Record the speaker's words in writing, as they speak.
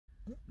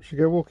Should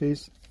we go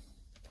walkies?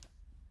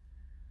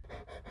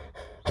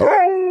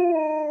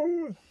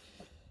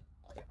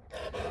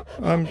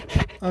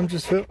 I'm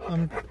just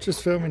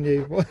filming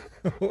you. What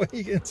are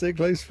you getting so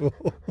close for?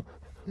 What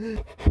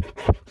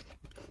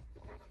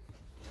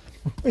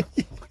are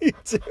you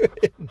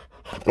doing?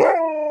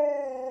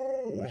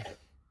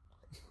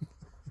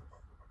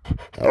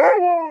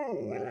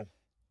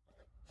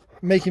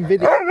 Making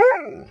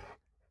videos.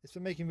 It's for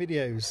making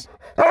videos.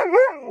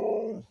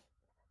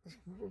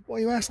 What are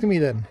you asking me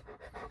then?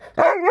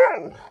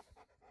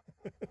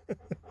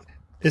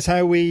 It's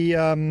how we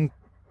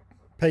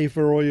pay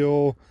for all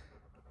your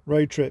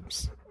road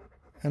trips,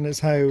 and it's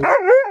how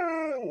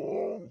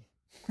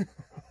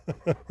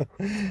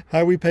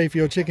how we pay for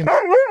your chicken.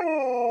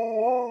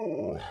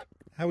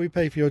 How we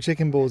pay for your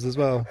chicken balls as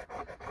well.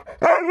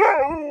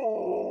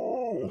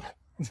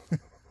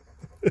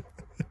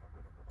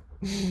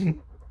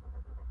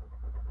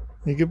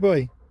 You good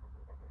boy?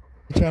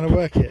 You're trying to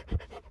work it.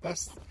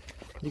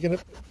 You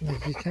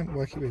can't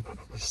work it with.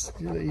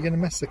 You're gonna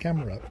mess the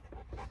camera up.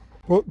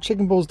 Well,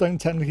 chicken balls don't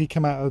technically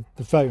come out of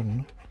the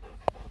phone.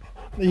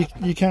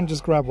 You can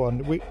just grab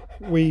one.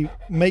 We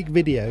make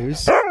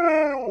videos.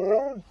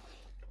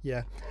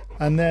 Yeah,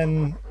 and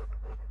then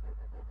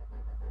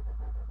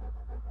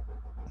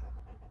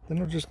they're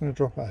not just going to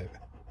drop out.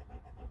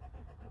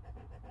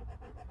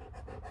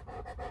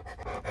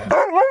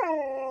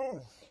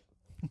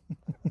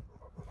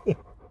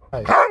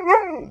 Hey.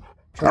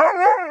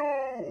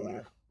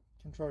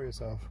 Control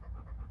yourself.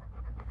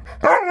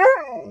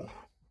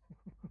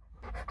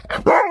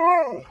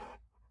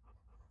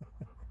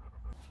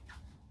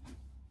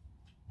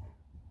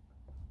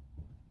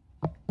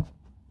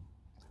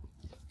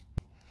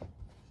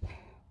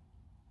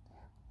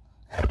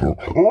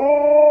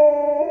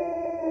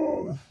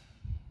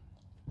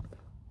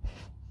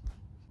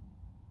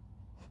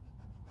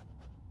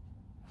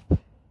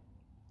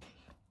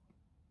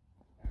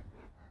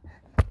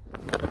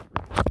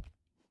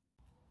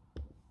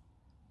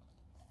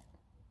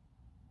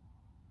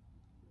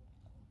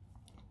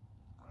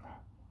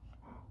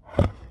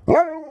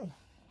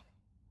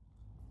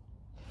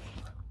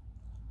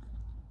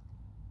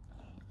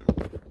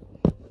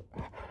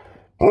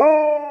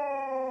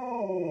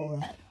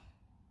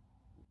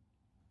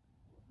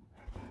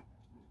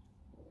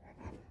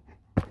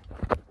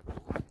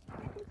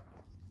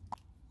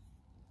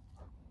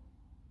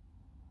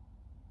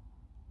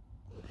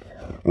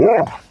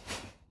 Yeah.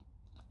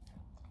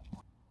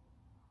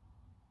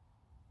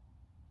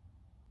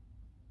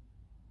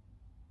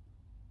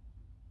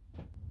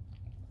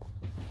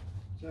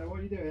 So what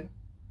are you doing?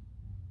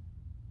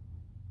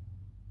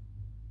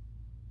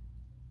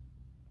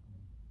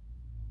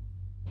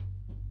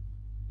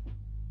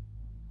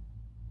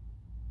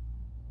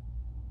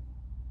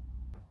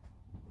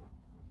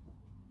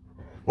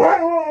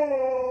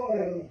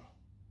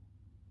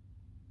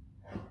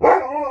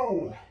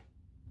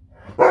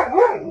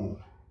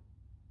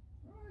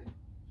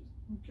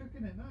 I'm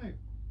cooking it now.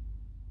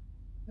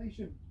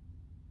 Patient.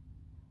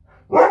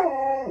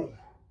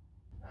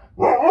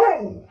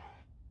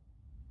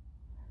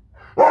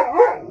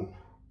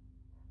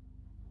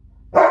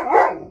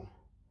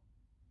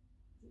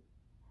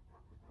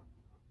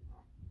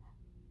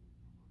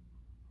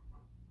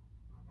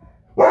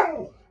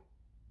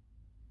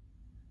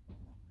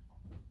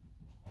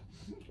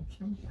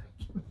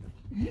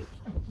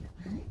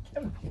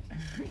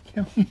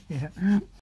 Come here.